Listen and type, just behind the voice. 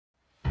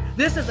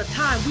This is a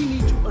time we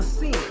need to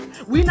ascend.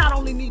 We not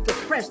only need to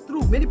press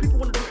through. Many people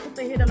want to just put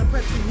their head down and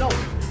press through. No.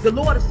 The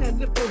Lord is saying,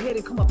 lift your head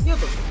and come up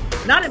hither.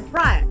 Not in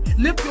pride.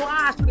 Lift your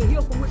eyes to the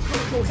hill from which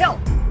comes your help.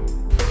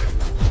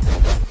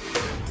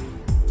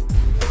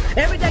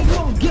 Every day you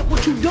don't get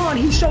what you've done,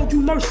 he showed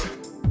you mercy.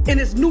 And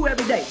it's new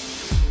every day.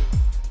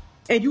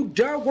 And you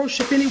dare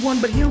worship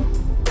anyone but him?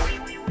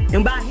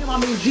 And by him I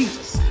mean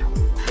Jesus,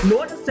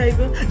 Lord and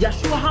Savior,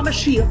 Yeshua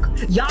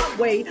HaMashiach,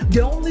 Yahweh,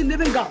 the only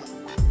living God.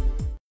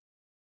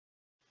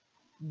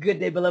 Good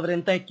day, beloved,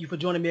 and thank you for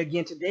joining me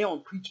again today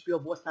on Preach,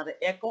 Build, Voice, Not an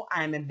Echo.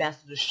 I am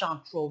Ambassador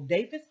Shawntrell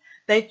Davis.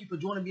 Thank you for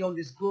joining me on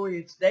this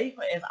glorious day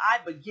as I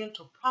begin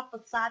to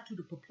prophesy to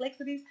the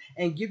perplexities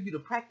and give you the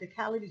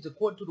practicalities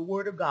according to the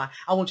word of God.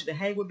 I want you to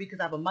hang with me because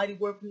I have a mighty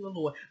word from the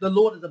Lord. The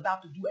Lord is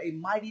about to do a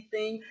mighty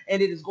thing,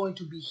 and it is going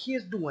to be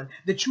his doing,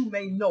 that you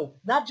may know,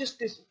 not just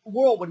this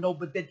world would know,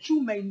 but that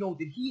you may know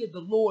that he is the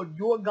Lord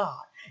your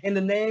God. In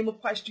the name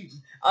of Christ Jesus.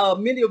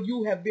 Many of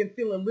you have been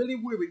feeling really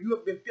weary. You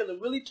have been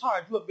feeling really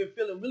tired. You have been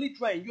feeling really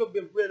drained. You have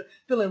been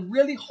feeling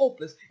really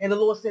hopeless. And the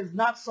Lord says,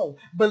 not so.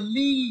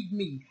 Believe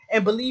me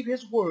and believe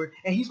his word,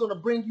 and he's going to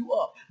bring you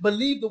up.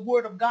 Believe the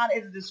word of God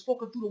as it is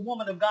spoken through the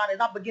woman of God. As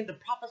I begin to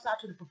prophesy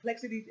to the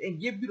perplexities and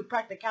give you the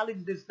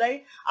practicalities this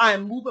day, I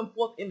am moving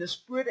forth in the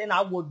spirit, and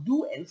I will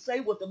do and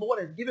say what the Lord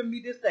has given me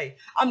this day.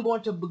 I'm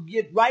going to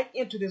begin right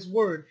into this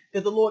word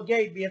that the Lord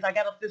gave me as I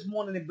got up this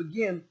morning and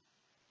begin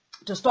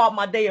to start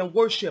my day in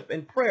worship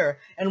and prayer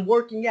and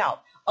working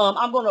out.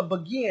 I'm going to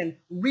begin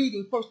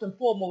reading first and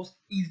foremost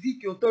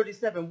Ezekiel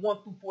 37,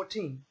 1 through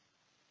 14.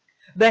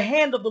 The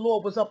hand of the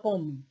Lord was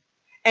upon me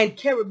and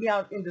carried me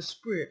out in the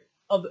spirit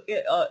of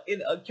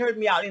carried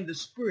me out in the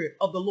spirit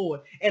of the Lord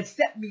and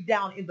set me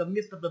down in the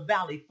midst of the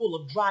valley full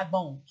of dry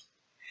bones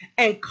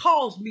and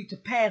caused me to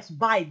pass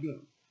by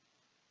them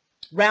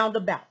round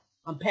about.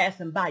 I'm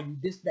passing by you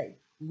this day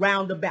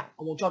round about.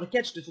 I want y'all to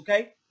catch this,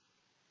 okay?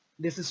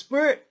 This is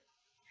spirit.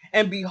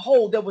 And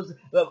behold, there was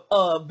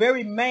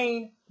very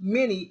many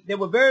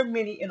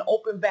in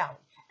open valley.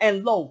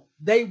 And lo,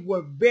 they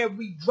were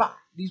very dry.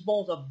 These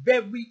bones are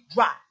very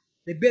dry.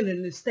 They've been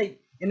in this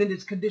state and in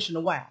this condition a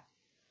while.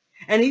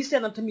 And he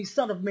said unto me,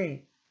 Son of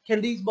man,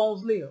 can these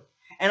bones live?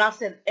 And I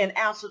said, and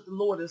answered the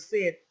Lord and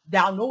said,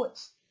 Thou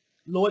knowest,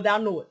 Lord, thou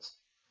knowest.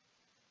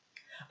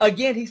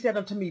 Again he said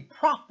unto me,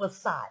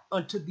 Prophesy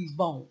unto these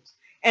bones,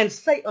 and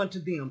say unto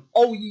them,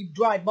 O ye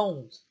dry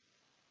bones,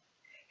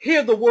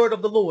 hear the word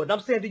of the Lord. I'm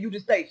saying to you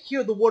this day,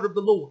 hear the word of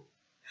the Lord.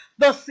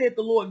 Thus said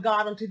the Lord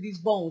God unto these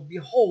bones,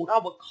 Behold, I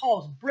will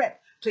cause breath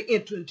to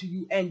enter into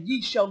you, and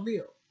ye shall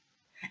live.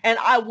 And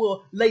I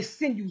will lay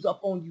sinews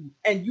upon you,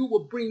 and you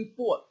will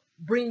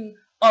bring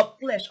up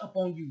flesh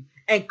upon you,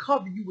 and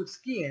cover you with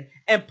skin,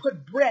 and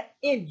put breath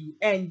in you,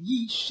 and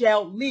ye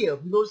shall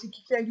live. You notice he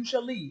keeps saying you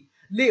shall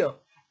live.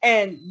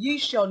 And ye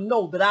shall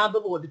know that I am the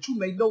Lord, that you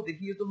may know that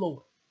he is the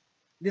Lord.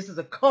 This is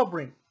a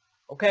covering.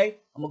 Okay,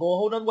 I'm going to go a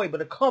whole other way,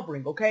 but a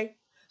covering, okay?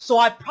 So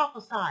I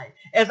prophesied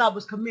as I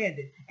was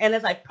commanded. And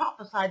as I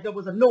prophesied, there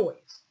was a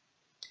noise.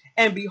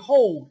 And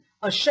behold,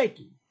 a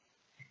shaking.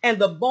 And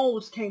the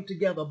bones came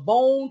together,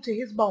 bone to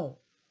his bone.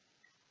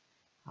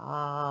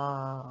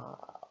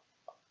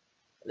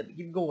 Let me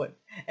keep going.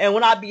 And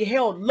when I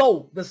beheld,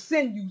 lo, the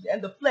sinews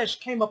and the flesh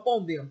came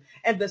upon them,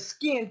 and the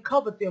skin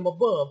covered them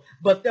above,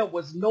 but there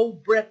was no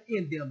breath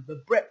in them.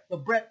 The breath,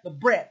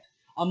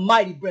 a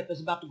mighty breath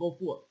is about to go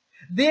forth.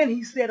 Then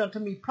he said unto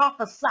me,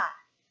 Prophesy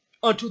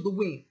unto the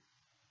wind.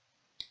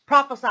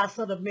 Prophesy,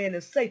 son of man,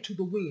 and say to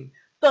the wind,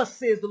 Thus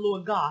says the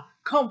Lord God,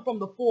 Come from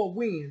the four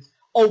winds,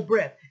 O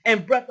breath,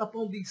 and breath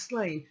upon these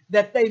slain,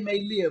 that they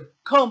may live.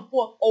 Come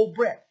forth, O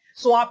breath.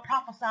 So I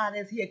prophesied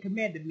as he had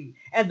commanded me,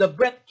 and the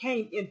breath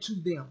came into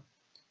them,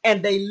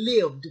 and they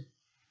lived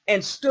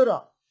and stood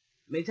up.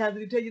 How many times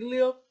did he tell you to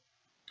live?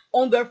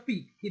 On their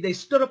feet. They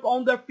stood up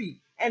on their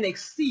feet, an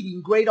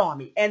exceeding great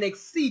army,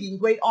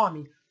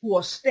 who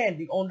are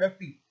standing on their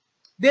feet.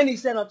 Then he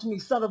said unto me,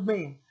 Son of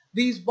man,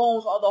 these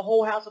bones are the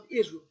whole house of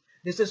Israel.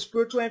 This is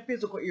spiritual and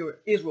physical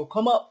Israel.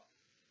 Come up.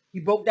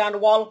 He broke down the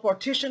wall of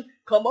partition.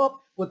 Come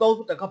up with those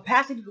with the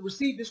capacity to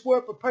receive this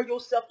word. Prepare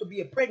yourself to be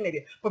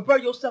impregnated. Prepare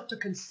yourself to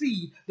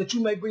conceive that you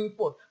may bring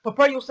forth.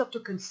 Prepare yourself to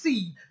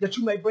conceive that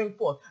you may bring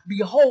forth.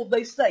 Behold,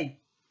 they say,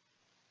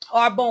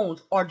 our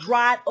bones are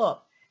dried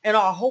up and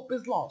our hope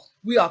is lost.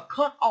 We are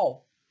cut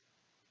off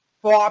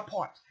for our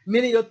parts.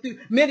 Many of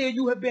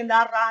you have been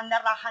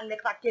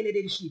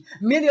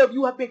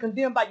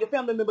condemned by your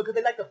family member because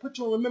they like to put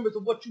you in remembrance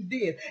of what you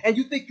did. And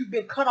you think you've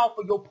been cut off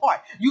for your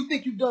part. You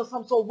think you've done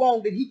something so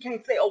wrong that he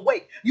can't say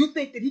awake. You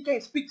think that he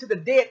can't speak to the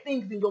dead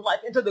things in your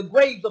life, into the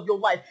graves of your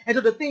life, and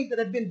to the things that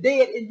have been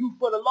dead in you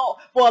for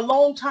a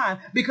long time,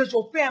 because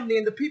your family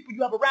and the people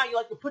you have around you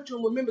like to put you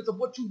in remembrance of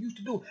what you used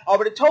to do. I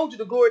already told you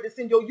the glory that's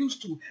in your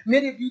used to.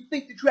 Many of you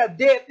think that you have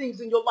dead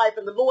things in your life,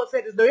 and the Lord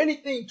said, is there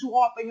anything too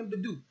hard for him to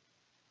do?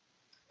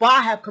 For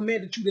I have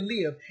commanded you to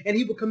live, and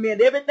he will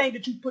command everything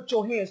that you put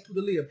your hands to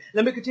live.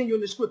 Let me continue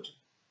in the scripture,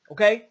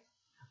 okay?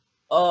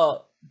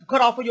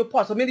 Cut off of your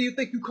parts. So many of you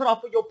think you cut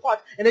off of your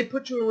parts and they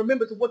put you in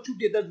remembrance of what you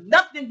did. There's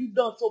nothing you've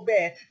done so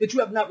bad that you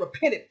have not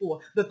repented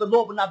for, that the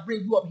Lord will not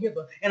bring you up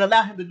hither and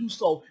allow him to do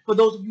so for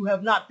those of you who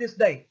have not this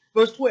day.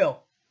 Verse 12.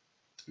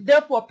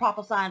 Therefore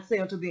prophesy and say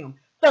unto them,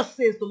 thus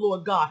says the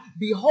Lord God,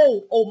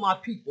 behold, O my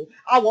people,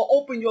 I will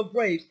open your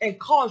graves and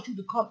cause you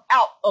to come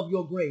out of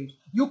your graves.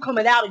 You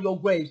coming out of your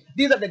graves.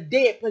 These are the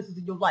dead places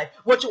in your life.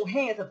 What your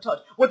hands have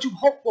touched, what you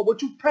hoped for,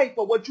 what you prayed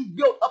for, what you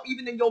built up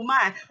even in your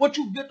mind, what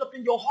you built up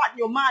in your heart and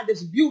your mind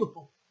that's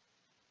beautiful.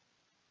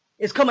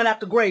 It's coming out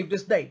the grave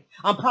this day.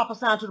 I'm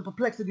prophesying to the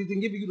perplexities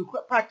and giving you the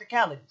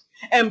practicalities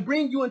and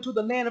bring you into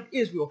the land of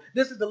Israel.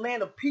 This is the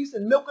land of peace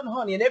and milk and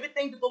honey and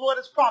everything that the Lord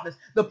has promised.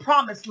 The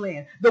promised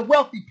land, the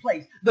wealthy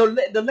place, the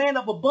land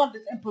of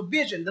abundance and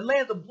provision, the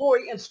land of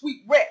glory and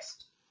sweet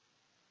rest.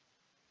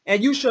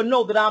 And you shall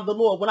know that I'm the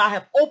Lord when I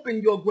have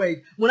opened your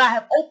graves,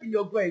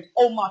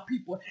 O my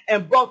people,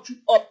 and brought you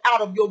up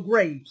out of your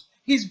graves.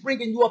 He's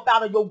bringing you up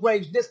out of your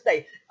graves this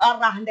day.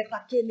 And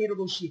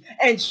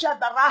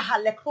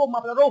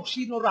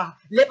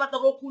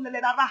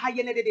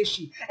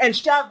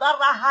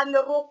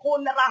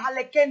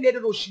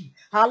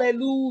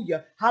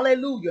hallelujah,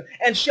 hallelujah.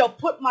 And shall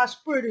put my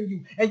spirit in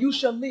you, and you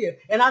shall live,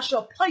 and I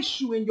shall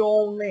place you in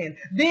your own land.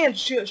 Then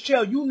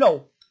shall you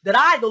know that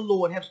I, the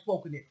Lord, have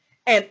spoken it,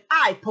 and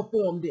I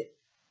performed it,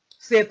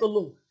 saith the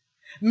Lord.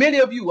 Many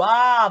of you,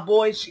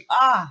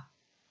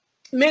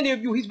 many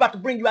of you, he's about to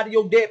bring you out of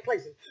your dead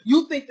places.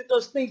 You think that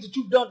those things that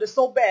you've done that's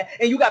so bad,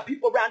 and you got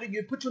people around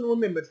you to put you in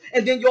remembrance,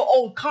 and then your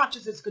own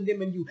conscience is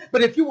condemning you.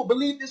 But if you will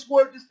believe this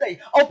word this day,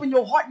 open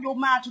your heart and your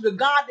mind to the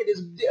God that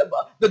is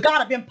the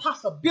God of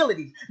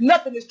impossibilities.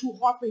 Nothing is too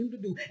hard for him to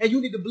do, and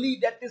you need to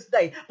believe that this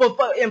day. For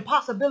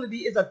impossibility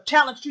is a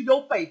challenge to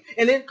your faith,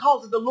 and it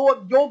causes the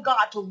Lord your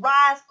God to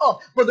rise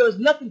up, for there's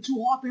nothing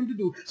too hard for him to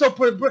do. So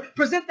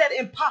present that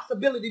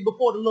impossibility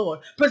before the Lord.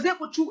 Present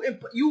what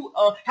you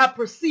have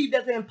perceived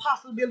as an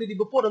impossibility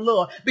before the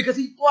Lord, because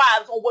he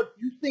thrives on what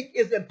you think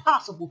is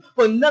impossible,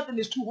 for nothing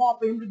is too hard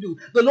for him to do.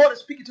 The Lord is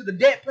speaking to the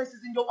dead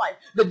places in your life,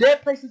 the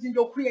dead places in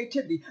your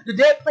creativity, the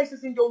dead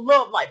places in your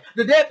love life,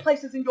 the dead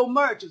places in your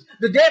marriages,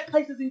 the dead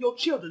places in your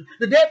children,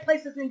 the dead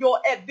places in your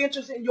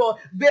adventures, in your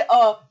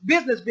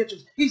business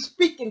ventures. He's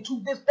speaking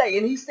to this day,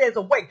 and he says,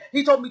 awake.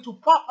 He told me to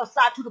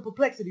prophesy to the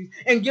perplexities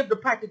and give the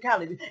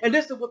practicality. And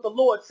this is what the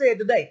Lord said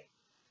today.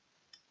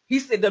 He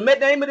said the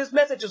name of this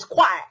message is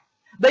quiet.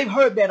 They've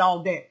heard that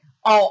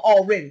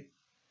already.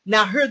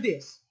 Now hear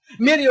this.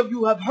 Many of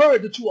you have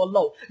heard that you are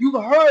low.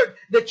 You've heard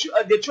that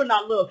you're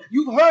not loved.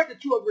 You've heard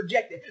that you are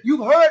rejected.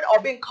 You've heard or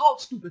been called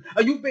stupid,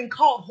 or you've been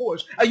called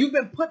whores, or you've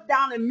been put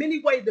down in many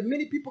ways that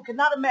many people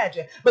cannot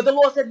imagine. But the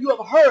Lord said you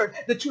have heard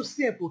that you're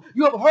sinful.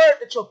 You have heard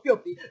that you're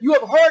filthy. You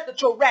have heard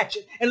that you're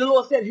ratchet. And the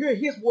Lord said, hear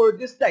his word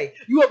this day.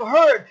 You have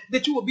heard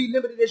that you will be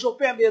limited as your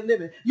family is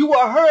living. You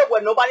have heard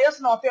what nobody else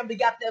in our family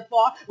got that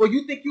far. Well,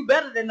 you think you're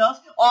better than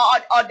us,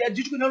 or that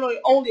you can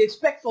only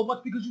expect so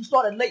much because you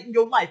started late in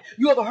your life.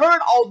 You have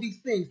heard all these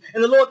things.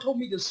 And the Lord told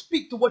me to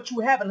speak to what you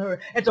haven't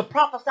heard, and to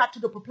prophesy to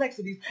the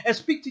perplexities, and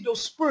speak to your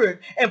spirit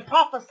and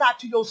prophesy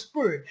to your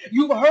spirit.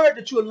 You've heard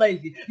that you're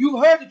lazy.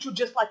 You've heard that you're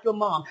just like your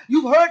mom.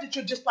 You've heard that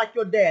you're just like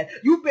your dad.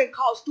 You've been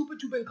called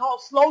stupid. You've been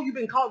called slow. You've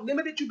been called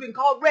limited. You've been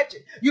called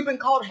wretched. You've been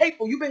called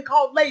hateful. You've been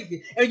called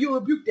lazy, and you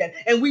rebuke that.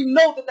 And we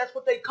know that that's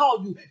what they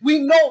called you. We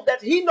know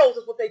that he knows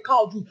that's what they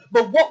called you.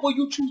 But what will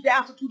you choose to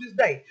answer to this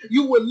day?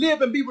 You will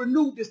live and be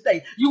renewed this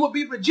day. You will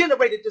be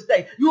regenerated this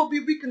day. You will be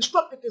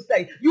reconstructed this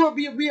day. You will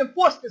be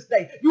reinforced this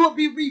day. You will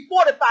be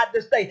refortified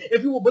this day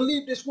if you will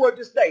believe this word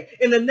this day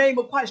in the name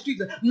of Christ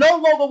Jesus. No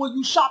longer will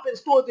you shop in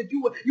stores. That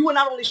you will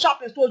not only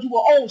shop in stores, you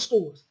will own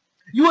stores.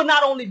 You will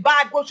not only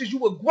buy groceries, you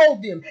will grow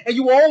them, and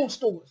you will own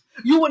stores.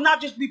 You will not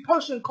just be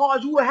purchasing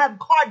cars, you will have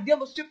car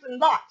dealerships and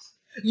lots.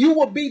 You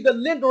will be the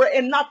lender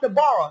and not the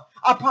borrower.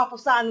 I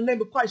prophesy in the name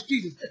of Christ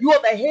Jesus. You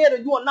are the head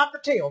and you are not the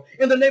tail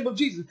in the name of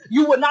Jesus.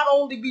 You will not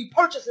only be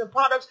purchasing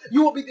products,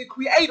 you will be the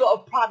creator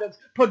of products,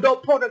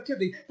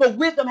 productivity. For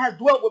wisdom has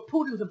dwelt with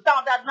prudence and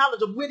found out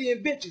knowledge of witty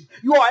inventions.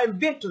 You are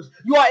inventors.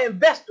 You are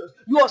investors.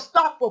 You are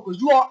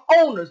stockbrokers. You are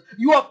owners.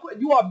 You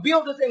are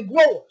builders and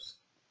growers.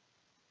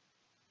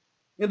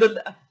 Hear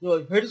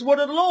this word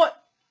of the Lord.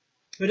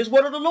 Hear this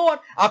word of the Lord.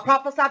 I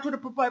prophesy to the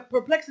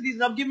perplexities,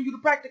 and I'm giving you the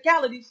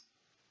practicalities.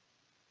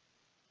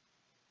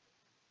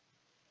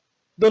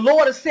 The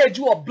Lord has said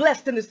you are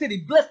blessed in the city,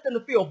 blessed in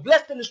the field,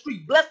 blessed in the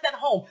street, blessed at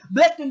home,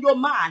 blessed in your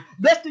mind,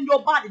 blessed in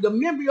your body. The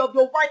memory of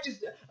your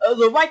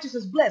righteous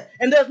is blessed,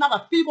 and there's not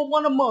a feeble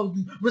one among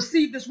you.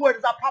 Receive this word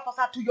as I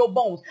prophesy to your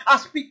bones. I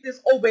speak this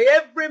over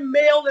every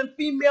male and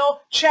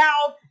female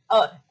child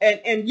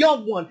and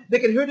young one that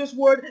can hear this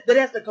word, that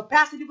has the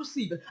capacity to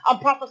receive it. I'm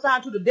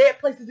prophesying to the dead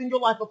places in your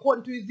life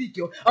according to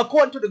Ezekiel,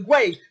 according to the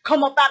graves.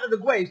 Come up out of the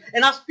graves.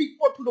 And I speak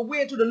forth to the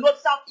wind, to the north,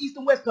 south, east,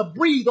 and west, to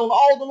breathe on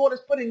all the Lord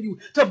has put in you,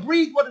 to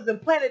breathe what is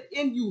implanted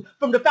in you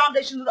from the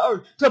foundation of the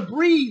earth, to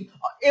breathe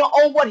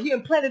on what he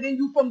implanted in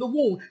you from the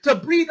womb, to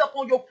breathe up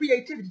on your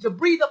creativity, to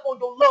breathe up on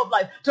your love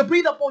life, to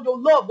breathe up on your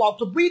love walk,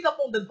 to breathe up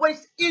on the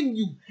grace in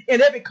you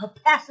in every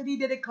capacity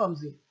that it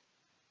comes in.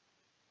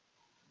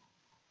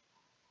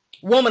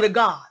 Woman of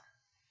God.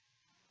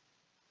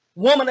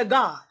 Woman of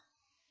God.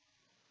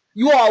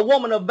 You are a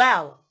woman of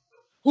valor,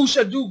 who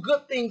shall do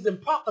good things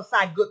and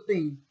prophesy good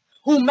things,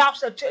 whose mouth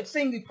shall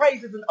sing the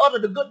praises and utter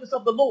the goodness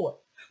of the Lord,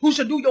 who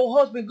shall do your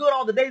husband good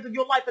all the days of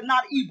your life and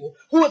not evil,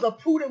 who is a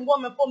prudent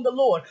woman from the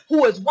Lord,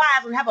 who is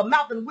wise and have a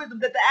mouth and wisdom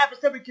that the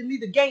adversary can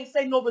neither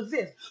gainsay nor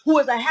resist, who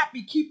is a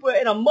happy keeper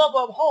and a mother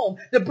of home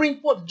to bring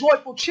forth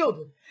joyful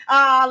children.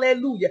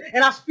 Hallelujah.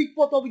 And I speak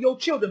forth over your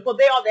children, for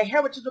they are the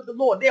heritage of the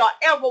Lord. They are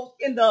arrows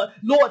in the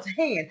Lord's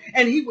hand,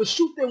 and he will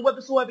shoot them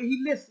whithersoever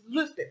he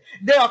listed.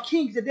 They are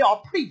kings, and they are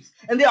priests,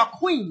 and they are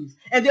queens,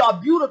 and they are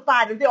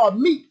beautified, and they are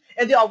meek,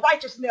 and they are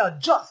righteous, and they are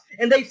just,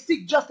 and they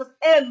seek justice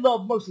and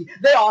love mercy.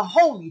 They are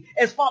holy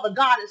as Father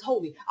God is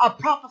holy. I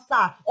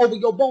prophesy over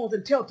your bones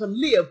and tell to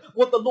live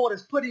what the Lord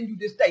has put in you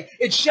this day.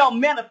 It shall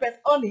manifest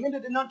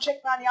unhindered and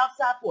unchecked by the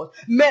outside force.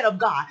 Man of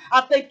God, I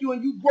thank you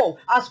and you grow.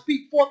 I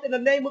speak forth in the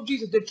name of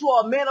Jesus that you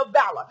are a man of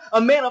valor, a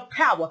man of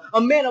power,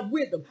 a man of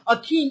wisdom, a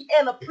king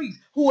and a priest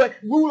who will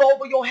rule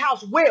over your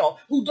house well,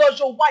 who does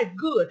your wife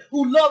good,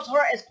 who loves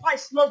her as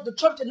Christ loves the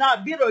church and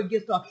not bitter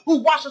against her, who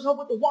washes her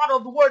with the water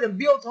of the word and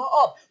builds her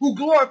up, who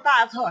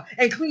glorifies her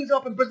and cleans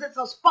up and presents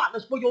her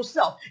spotless for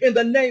yourself in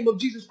the name of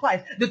Jesus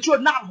Christ. That you're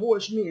not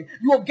whorish men.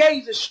 Your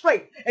gaze is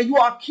straight, and you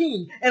are a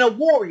king and a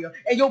warrior,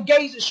 and your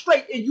gaze is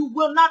straight, and you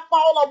will not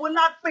fall or will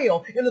not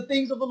fail in the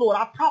things of the Lord.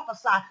 I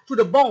prophesy to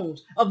the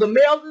bones of the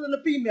males and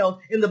the females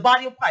in the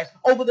body of Christ,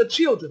 over the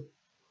children.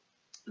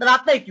 And I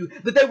thank you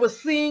that they will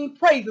sing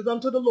praises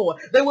unto the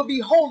Lord. They will be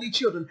holy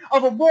children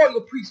of a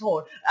royal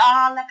priesthood.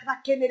 A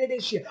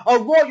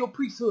royal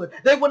priesthood.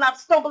 They will not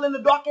stumble in the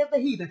dark as the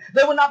heathen.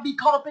 They will not be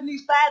caught up in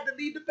these fads that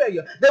lead to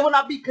failure. They will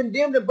not be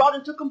condemned and brought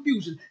into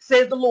confusion,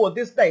 says the Lord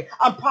this day.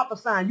 I'm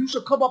prophesying. You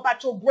shall come up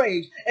out your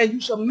graves, and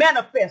you shall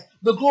manifest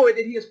the glory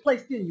that he has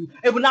placed in you.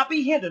 It will not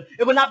be hindered.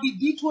 It will not be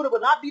detoured. It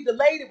will not be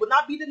delayed. It will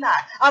not be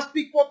denied. I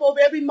speak forth over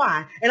every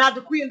mind, and I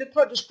decree and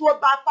declare destroyed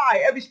by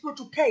fire every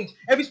spiritual cage,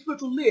 every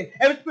spiritual lid,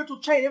 every spiritual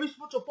chain, every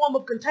spiritual form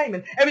of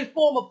containment, every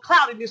form of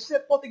cloudiness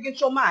set forth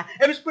against your mind,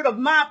 every spirit of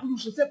mind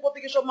pollution set forth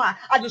against your mind.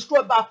 I destroy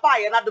it by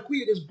fire, and I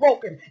decree it is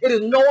broken. It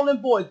is null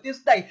and void this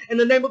day in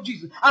the name of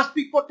Jesus. I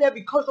speak forth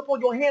every curse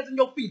upon your hands and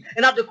your feet,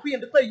 and I decree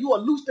and declare you are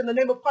loosed in the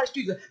name of Christ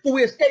Jesus. For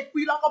we escape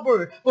free like a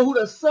bird. For who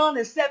the Son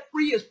has set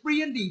free is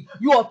free indeed.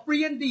 You are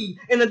free indeed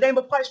in the name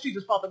of Christ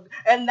Jesus, Father.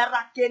 And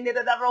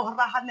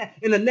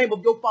in the name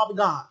of your Father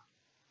God.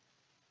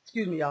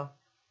 Excuse me, y'all.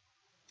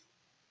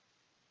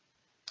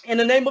 In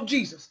the name of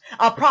Jesus,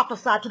 I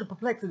prophesy to the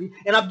perplexity,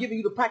 and I'm giving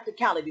you the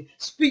practicality.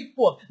 Speak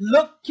forth.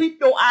 Look, keep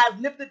your eyes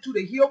lifted to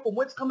the hill from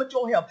whence cometh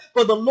your help.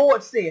 For the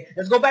Lord said,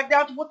 let's go back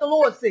down to what the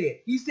Lord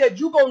said. He said,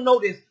 you gonna know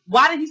this.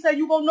 Why did he say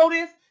you gonna know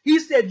this? He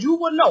said, you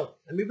will know.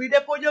 Let me read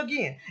that for you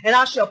again. And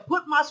I shall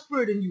put my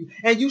spirit in you,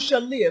 and you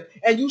shall live,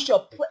 and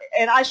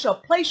I shall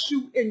place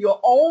you in your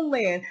own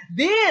land.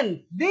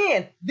 Then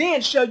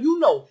shall you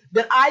know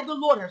that I, the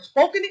Lord, have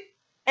spoken it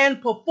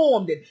and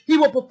performed it. He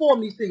will perform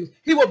these things.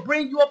 He will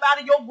bring you up out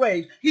of your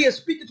grave. He is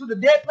speaking to the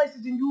dead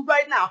places in you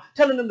right now,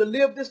 telling them to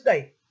live this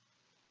day.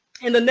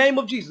 In the name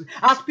of Jesus,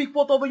 I speak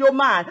forth over your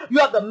mind. You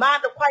have the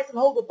mind of Christ and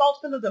hold the thoughts,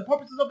 feelings, and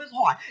purposes of his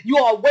heart. You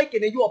are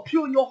awakened, and you are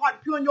pure in your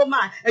heart, pure in your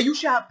mind, and you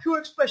shall have pure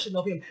expression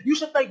of him. You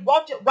shall think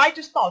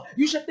righteous thoughts.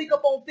 You shall think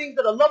upon things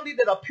that are lovely,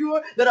 that are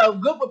pure, that are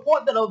of good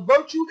report, that are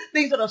virtue,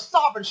 things that are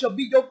sovereign shall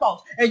be your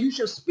thoughts. And you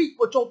shall speak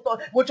what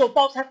your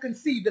thoughts have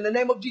conceived in the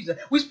name of Jesus.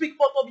 We speak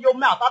forth over your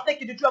mouth. I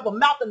thank you that you have a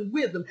mouth and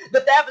wisdom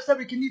that the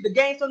adversary can neither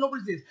gainsay nor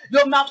resist.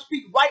 Your mouth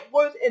speaks right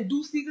words in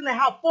due season, and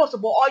how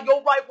forcible are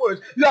your right words.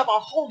 You have a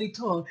holy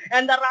tongue,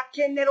 and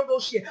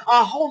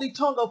a holy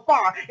tongue of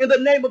fire in the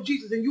name of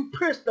Jesus, and you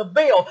pierce the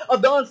veil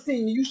of the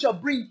unseen, and you shall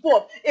bring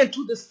forth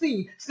into the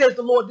seen, says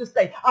the Lord this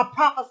day. I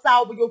prophesy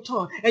over your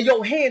tongue, and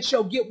your hand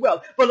shall get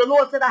wealth. For the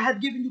Lord said, I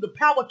have given you the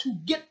power to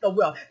get the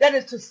wealth. That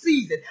is to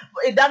seize it.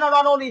 They're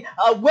not only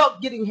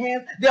wealth getting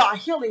hands, they are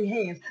healing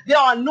hands. They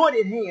are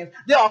anointed hands.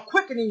 They are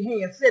quickening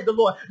hands, said the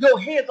Lord. Your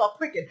hands are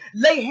quickened.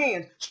 Lay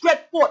hands,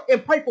 stretch forth,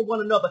 and pray for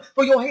one another,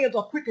 for your hands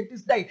are quickened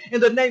this day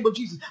in the name of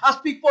Jesus. I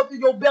speak forth to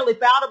your belly,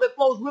 for out of it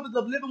flows rivers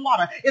of living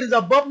water. It is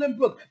a bubbling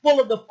brook full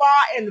of the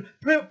fire and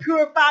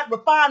purified,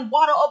 refined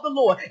water of the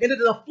Lord. And it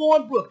is a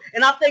flowing brook.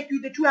 And I thank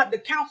you that you have the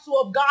counsel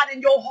of God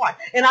in your heart.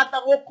 And I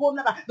thought,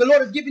 the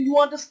Lord has given you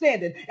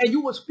understanding. And you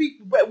will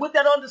speak with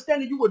that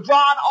understanding. You will draw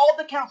out all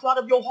the counsel out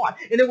of your heart.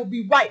 And it will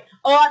be right.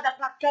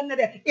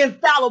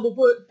 Infallible,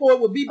 for it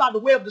will be by the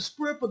way of the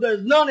Spirit. For there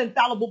is none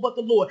infallible but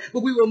the Lord.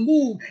 But we will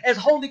move as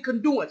holy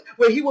conduits,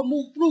 where he will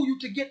move through you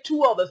to get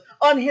to others,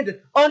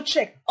 unhindered,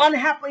 unchecked,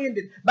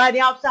 unapprehended by the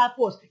outside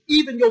force,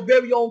 even your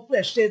very own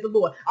flesh, says the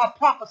Lord. I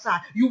prophesy,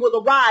 you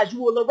will arise,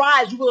 you will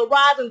arise, you will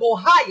arise and go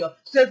higher,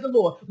 says the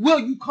Lord. Will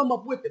you come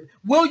up with him?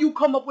 Will you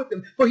come up with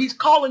him? For he's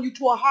calling you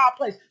to a higher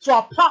place. So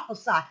I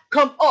prophesy,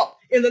 come up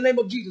in the name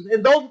of Jesus.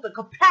 And those with the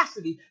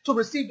capacity to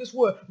receive this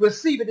word,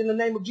 receive it in the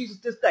name of Jesus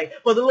this day.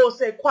 For the Lord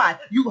said, quiet.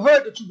 You've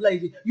heard that you're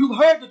lazy. You've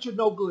heard that you're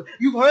no good.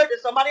 You've heard that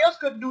somebody else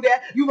couldn't do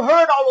that. You've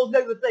heard all those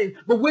negative things.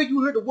 But will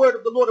you hear the word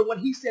of the Lord and what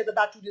he says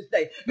about you this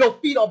day? Your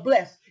feet are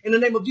blessed in the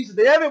name of Jesus.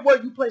 And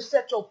everywhere you place,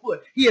 set your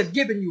foot, he has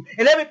given you.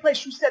 And every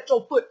place you set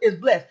your foot is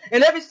blessed.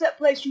 And every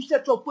place you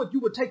set your foot,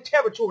 you will take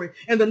territory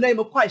in the name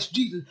of Christ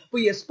Jesus. For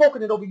he has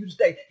spoken it over you this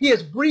day. He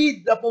has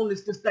breathed upon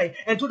this day.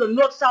 And to the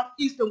north, south,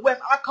 east, and west,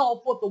 I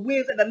call forth the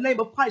winds in the name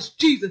of Christ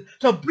Jesus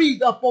to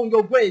breathe upon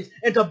your graves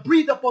and to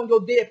breathe upon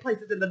your dead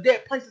places, and the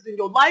dead places in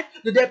your life,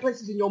 the dead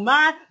places in your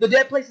mind, the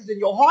dead places in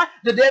your heart,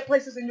 the dead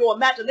places in your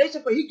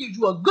imagination. For he gives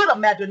you a good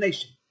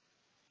imagination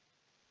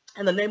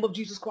in the name of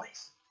Jesus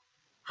Christ.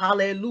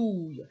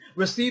 Hallelujah.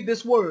 Receive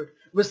this word.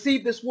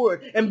 Receive this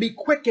word and be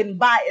quickened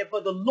by it,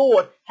 for the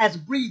Lord has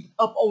breathed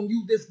upon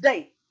you this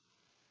day.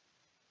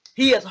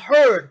 He has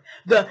heard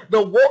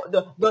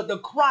the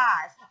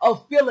cries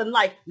of feeling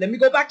like, let me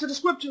go back to the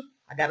scripture.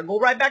 I got to go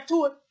right back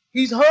to it.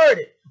 He's heard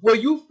it, where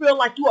you feel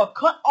like you are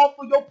cut off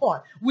for your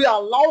part. We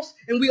are lost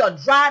and we are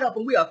dried up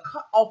and we are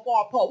cut off for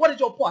our part. What is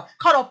your part?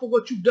 Cut off for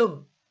what you've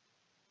done.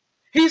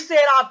 He said,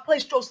 I've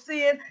placed your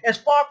sin as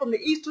far from the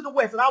east to the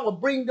west, and I will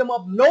bring them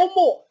up no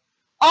more.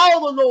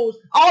 All of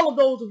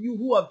those of you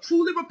who have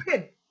truly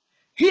repented,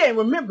 he ain't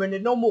remembering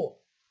it no more.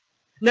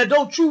 Now,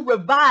 don't you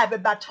revive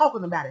it by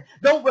talking about it.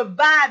 Don't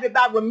revive it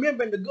by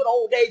remembering the good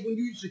old days when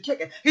you used to kick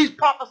it. He's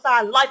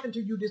prophesying life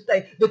into you this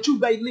day that you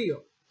may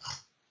live.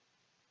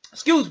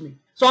 Excuse me.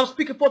 So I'm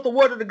speaking forth the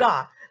word of the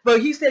God. But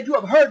he said, you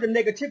have heard the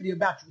negativity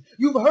about you.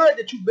 You've heard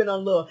that you've been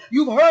unloved.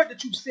 You've heard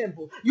that you're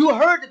sinful. You've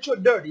heard that you're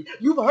dirty.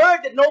 You've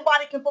heard that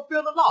nobody can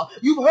fulfill the law.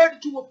 You've heard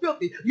that you were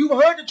filthy. You've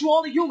heard that you're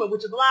only human,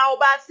 which is a lie all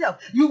by itself.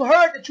 You've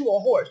heard that you're a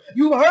horse.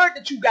 You've heard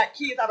that you got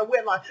kids out of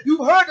wedlock.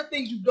 You've heard the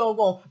things you've done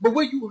wrong. But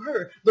when you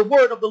heard the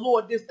word of the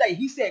Lord this day,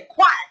 he said,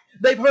 quiet.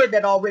 They've heard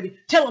that already.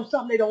 Tell them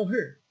something they don't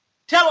hear.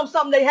 Tell them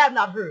something they have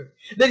not heard.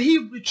 That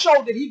he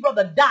showed that he'd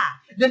rather die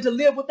than to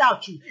live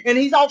without you. And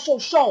he's also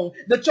shown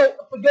that your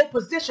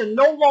position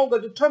no longer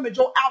determines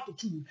your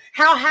altitude.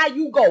 How high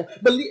you go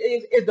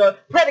is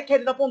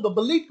predicated upon the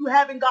belief you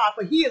have in God,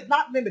 for he is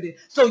not limited.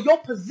 So your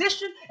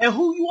position and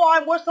who you are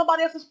and where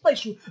somebody else has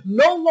placed you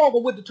no longer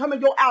will determine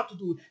your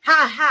altitude.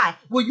 How high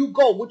will you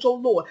go with your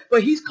Lord?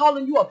 But he's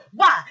calling you up.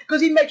 Why?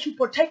 Because he makes you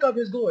partaker of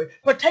his glory,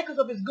 partakers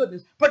of his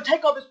goodness,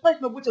 partaker of his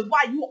placement, which is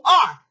why you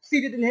are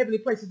seated in heavenly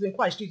places in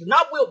Christ Jesus.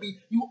 Not will be,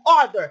 you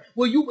are there.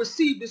 Will you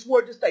receive this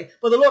word this day?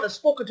 For the Lord has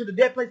spoken to the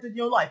dead places in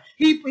your life.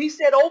 He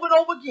said over and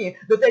over again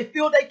that they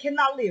feel they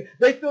cannot live.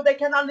 They feel they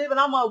cannot live, and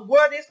I'm going to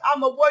wear this. I'm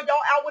going to wear y'all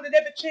out with it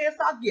every chance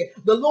I get.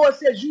 The Lord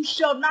says you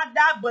shall not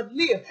die but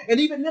live. And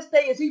even this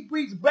day as he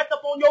breathes breath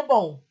upon your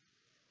bone.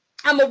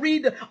 I'm going to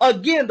read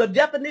again the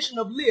definition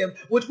of live,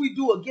 which we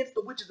do against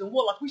the witches and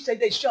warlocks. We say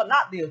they shall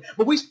not live,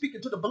 but we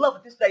speaking to the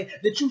beloved this day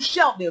that you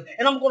shall live.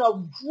 And I'm going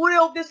to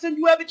drill this in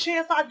you every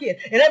chance I get.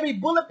 And every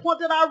bullet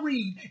point that I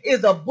read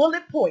is a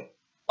bullet point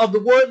of the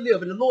word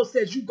live. And the Lord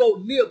says you go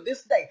live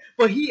this day,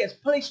 for he has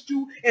placed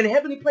you in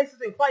heavenly places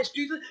in Christ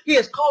Jesus. He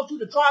has called you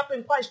to triumph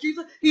in Christ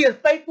Jesus. He is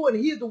faithful,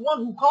 and he is the one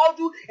who called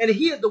you, and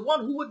he is the one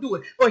who will do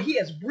it. For he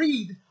has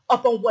breathed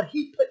upon what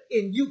he put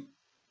in you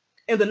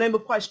in the name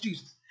of Christ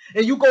Jesus.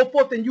 And you go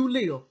forth and you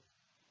live.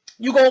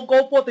 You're going to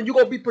go forth and you're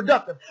going to be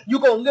productive. You're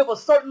going to live a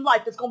certain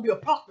life that's going to be a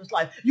prosperous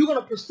life. You're going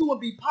to pursue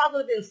and be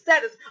positive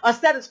and a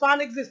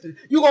satisfying existence.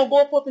 You're going to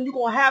go forth and you're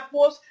going to have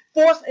force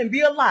and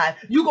be alive.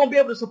 You're going to be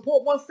able to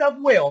support oneself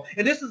well.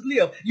 And this is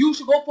live. You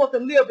should go forth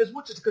and live as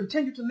which is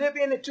continue to live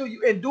in until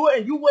you endure,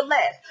 and you will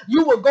last.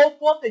 You will go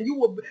forth and you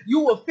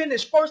will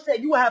finish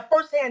firsthand. You will have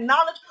firsthand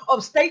knowledge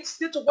of states,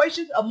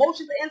 situations,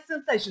 emotions, and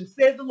sensations,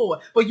 says the Lord.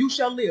 For you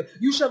shall live.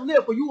 You shall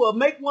live, for you will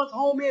make one's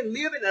home in,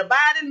 live and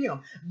abide in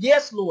him.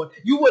 Yes, Lord.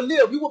 You will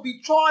live. You will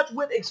be charged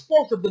with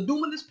explosive, the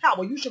dunamis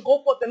power. You should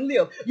go forth and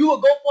live. You will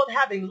go forth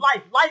having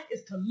life. Life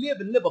is to live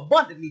and live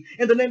abundantly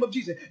in the name of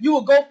Jesus. You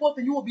will go forth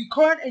and you will be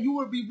current and you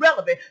will be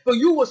relevant, for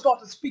you will start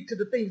to speak to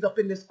the things up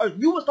in this earth.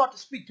 You will start to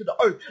speak to the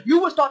earth. You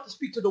will start to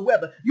speak to the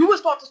weather. You will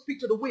start to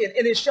speak to the wind,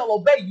 and it shall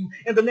obey you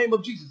in the name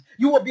of Jesus.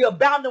 You will be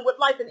abounding with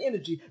life and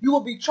energy. You will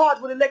be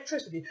charged with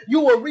electricity.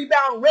 You will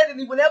rebound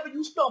readily whenever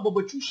you stumble,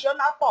 but you shall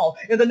not fall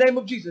in the name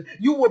of Jesus.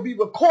 You will be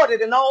recorded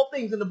in all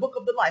things in the book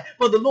of the life,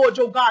 for the Lord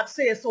your God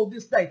says so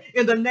this day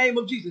in the name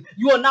of Jesus.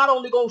 You are not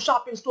only going to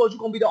shop in stores, you're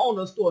going to be the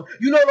owner of the store.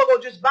 You're not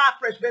going to just buy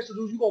fresh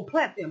vegetables, you're going to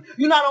plant them.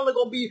 You're not only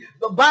going to be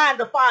buying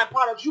the fine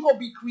products, you're going to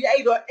be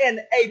creator and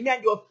a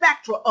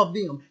manufacturer of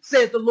them,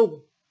 says the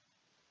Lord.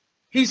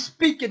 He's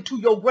speaking to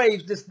your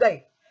graves this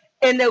day.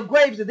 And their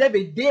graves is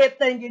every dead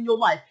thing in your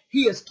life.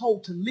 He is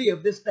told to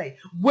live this day.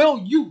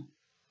 Will you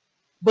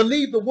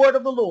believe the word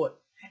of the Lord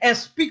and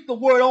speak the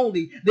word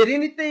only, that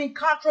anything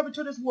contrary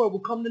to this word will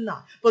come to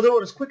naught? For the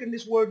Lord has quickened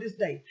this word this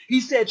day. He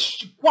said,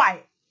 shh,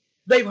 quiet.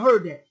 They've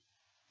heard that.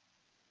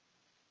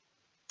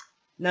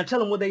 Now tell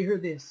them when they hear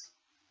this.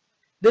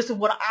 This is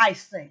what I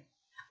say.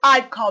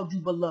 I've called you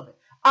beloved.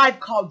 I've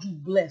called you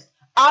blessed.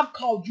 I've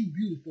called you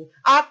beautiful.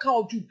 I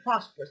called you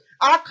prosperous.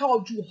 I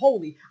called you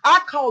holy.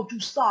 I called you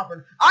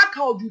sovereign. I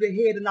called you the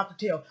head and not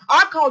the tail.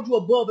 I called you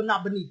above and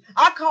not beneath.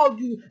 I called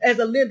you as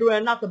a lender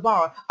and not the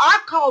borrower. I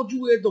called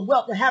you as the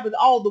wealth and having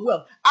all the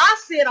wealth. I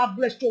said I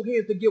blessed your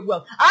hands to get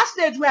wealth. I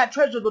said you had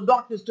treasures of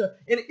darkness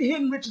and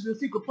hidden riches in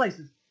secret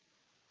places.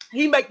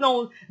 He make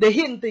known the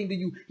hidden thing to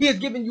you. He has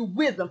given you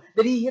wisdom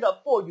that he hid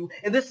up for you.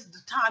 And this is the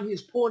time he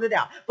has poured it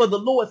out. For the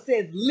Lord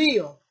says,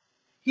 live.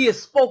 He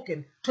has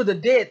spoken to the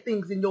dead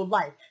things in your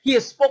life. He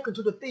has spoken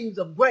to the things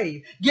of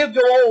grave. Give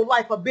your old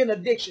life a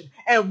benediction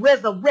and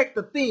resurrect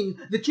the things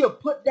that you have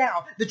put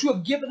down, that you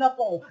have given up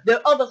on,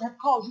 that others have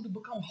caused you to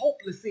become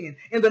hopeless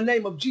in the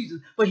name of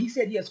Jesus. But he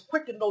said he has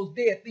quickened those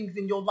dead things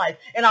in your life.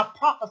 And I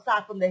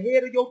prophesy from the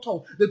head of your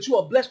toe that you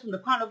are blessed from the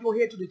crown of your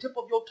head to the tip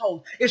of your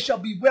toes. It shall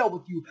be well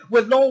with you.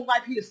 With long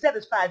life he has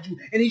satisfied you,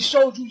 and he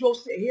shows you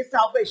his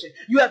salvation.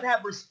 You have to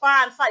have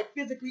refined sight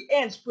physically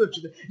and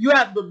spiritually. You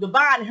have the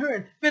divine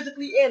hearing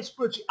physically and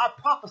spiritually. I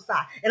prophesy,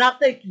 and I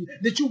thank you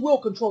that you will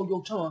control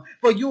your tongue,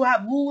 for you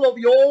have rule over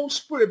your own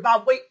spirit by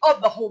way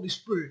of the Holy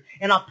Spirit.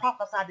 And I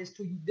prophesy this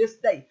to you this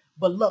day,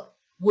 beloved,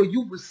 will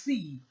you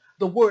receive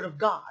the word of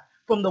God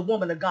from the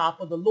woman of God?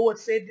 For the Lord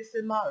said this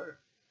in my ear.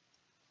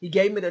 He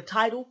gave me the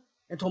title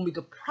and told me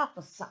to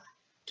prophesy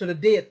to the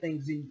dead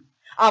things in you.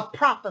 I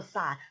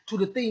prophesy to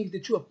the things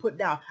that you have put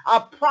down. I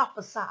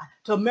prophesy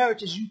to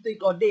marriages you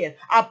think are dead.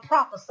 I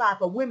prophesy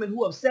for women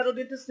who have settled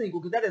into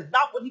single, because that is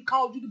not what he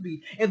called you to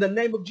be, in the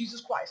name of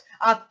Jesus Christ.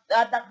 And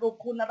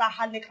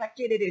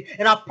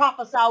I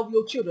prophesy over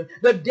your children.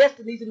 Their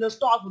destinies and their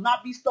stars will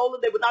not be stolen.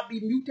 They will not be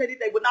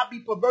mutated. They will not be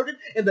perverted.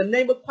 In the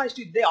name of Christ,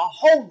 they are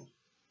holy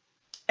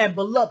and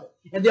beloved,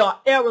 and they are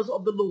heirs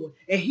of the Lord,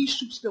 and he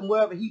shoots them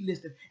wherever he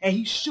listed, and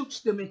he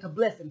shoots them into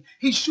blessing.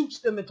 He shoots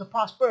them into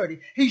prosperity.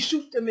 He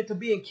shoots them into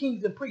being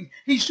kings and priests.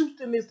 He shoots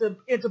them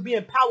into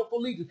being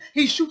powerful leaders.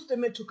 He shoots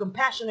them into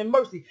compassion and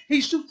mercy. He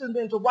shoots them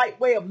into right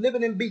way of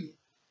living and being.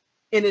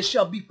 And it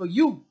shall be for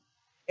you,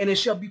 and it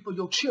shall be for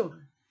your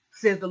children,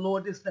 says the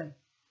Lord this day.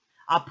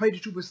 I pray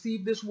that you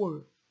receive this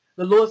word.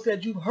 The Lord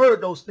said you've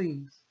heard those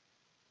things.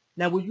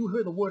 Now will you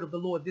hear the word of the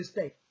Lord this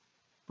day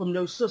from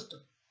your sister?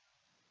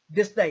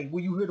 This day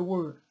will you hear the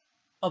word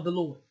of the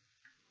Lord.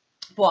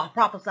 For I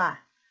prophesy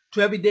to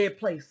every dead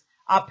place.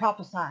 I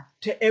prophesy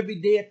to every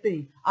dead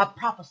thing. I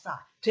prophesy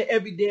to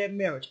every dead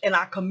marriage. And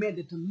I command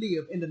it to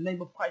live in the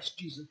name of Christ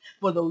Jesus.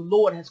 For the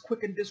Lord has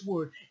quickened this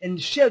word. And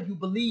shall you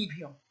believe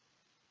him?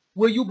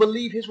 Will you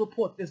believe his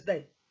report this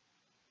day?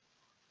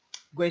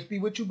 Grace be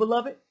with you,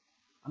 beloved.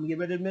 I'm going to get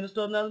ready to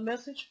minister another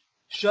message.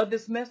 Share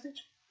this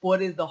message. For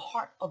it is the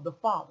heart of the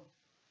Father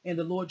and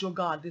the Lord your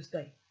God this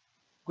day.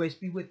 Grace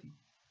be with you.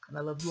 And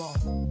I love you all.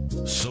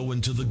 Sow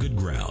into the good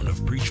ground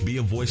of Preach, be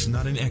a voice,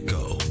 not an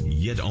echo,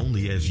 yet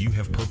only as you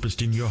have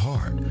purposed in your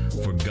heart.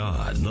 For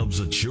God loves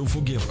a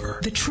cheerful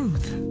giver. The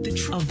truth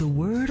of the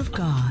Word of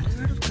God.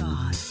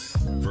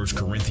 1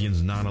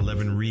 Corinthians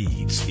 9:11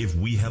 reads, if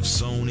we have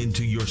sown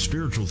into your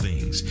spiritual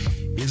things,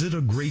 is it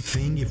a great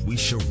thing if we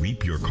shall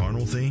reap your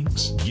carnal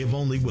things? Give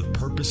only with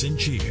purpose and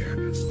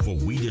cheer, for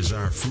we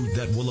desire fruit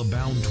that will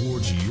abound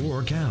towards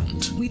your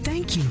account. We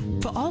thank you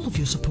for all of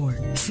your support,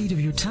 seed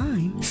of your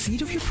time,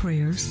 seed of your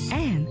prayers,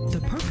 and the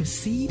purpose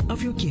seed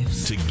of your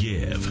gifts. To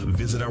give,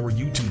 visit our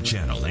YouTube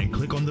channel and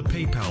click on the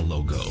PayPal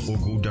logo, or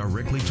go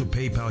directly to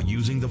PayPal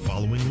using the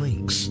following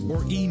links,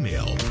 or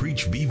email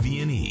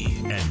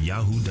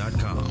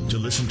preachbvne@yahoo.com. To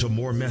listen to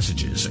more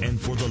messages and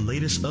for the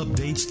latest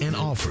updates and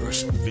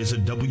offers,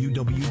 visit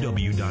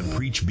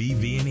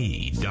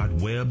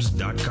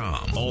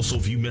www.preachbvne.webs.com. Also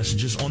view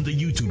messages on the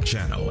YouTube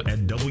channel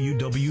at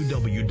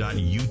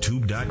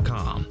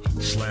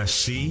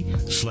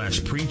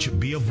www.youtube.com/c/preach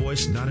be a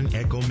voice not an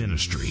echo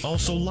ministry.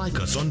 Also like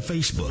us on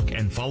Facebook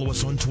and follow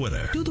us on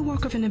Twitter. Do the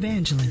work of an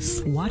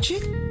evangelist. Watch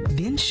it,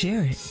 then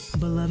share it.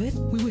 Beloved,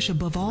 we wish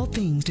above all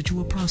things that you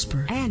will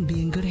prosper and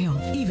be in good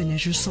health, even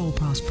as your soul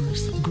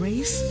prospers.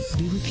 Grace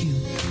be with you.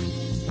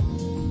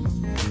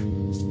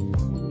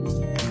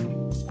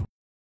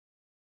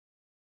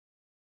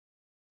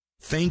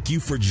 Thank you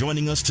for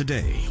joining us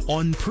today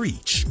on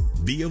Preach,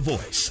 Be a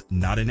Voice,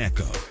 Not an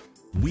Echo.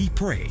 We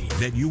pray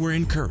that you were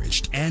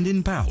encouraged and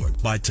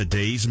empowered by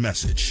today's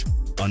message.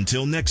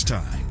 Until next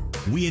time,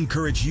 we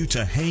encourage you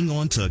to hang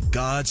on to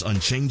God's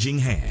unchanging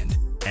hand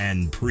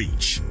and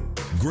preach.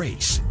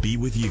 Grace be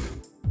with you.